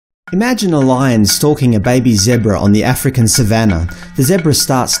Imagine a lion stalking a baby zebra on the African savanna. The zebra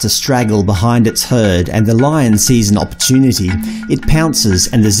starts to straggle behind its herd and the lion sees an opportunity. It pounces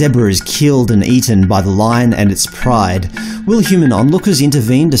and the zebra is killed and eaten by the lion and its pride. Will human onlookers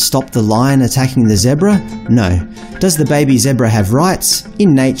intervene to stop the lion attacking the zebra? No. Does the baby zebra have rights?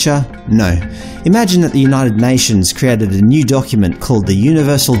 In nature, no. Imagine that the United Nations created a new document called the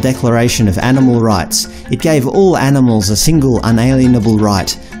Universal Declaration of Animal Rights. It gave all animals a single unalienable right,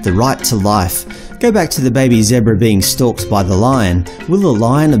 the right to life. Go back to the baby zebra being stalked by the lion. Will the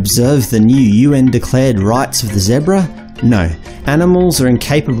lion observe the new UN-declared rights of the zebra? No. Animals are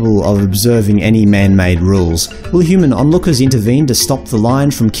incapable of observing any man-made rules. Will human onlookers intervene to stop the lion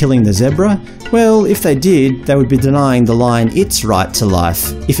from killing the zebra? Well, if they did, they would be denying the lion its right to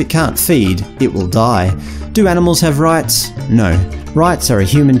life. If it can't feed, it will die. Do animals have rights? No. Rights are a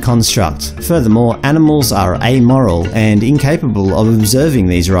human construct. Furthermore, animals are amoral and incapable of observing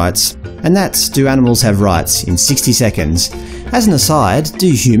these rights. And that's Do Animals Have Rights in 60 seconds. As an aside, do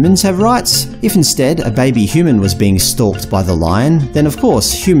humans have rights? If instead a baby human was being stalked by the lion, then of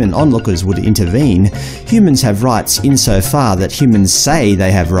course human onlookers would intervene. Humans have rights insofar that humans say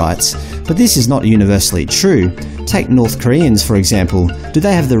they have rights. But this is not universally true. Take North Koreans for example. Do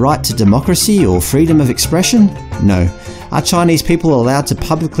they have the right to democracy or freedom of expression? No. Are Chinese people allowed to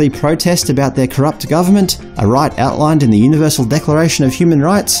publicly protest about their corrupt government, a right outlined in the Universal Declaration of Human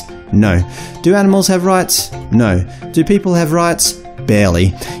Rights? No. Do animals have rights? No. Do people have rights?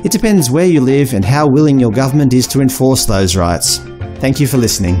 Barely. It depends where you live and how willing your government is to enforce those rights. Thank you for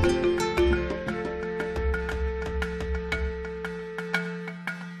listening.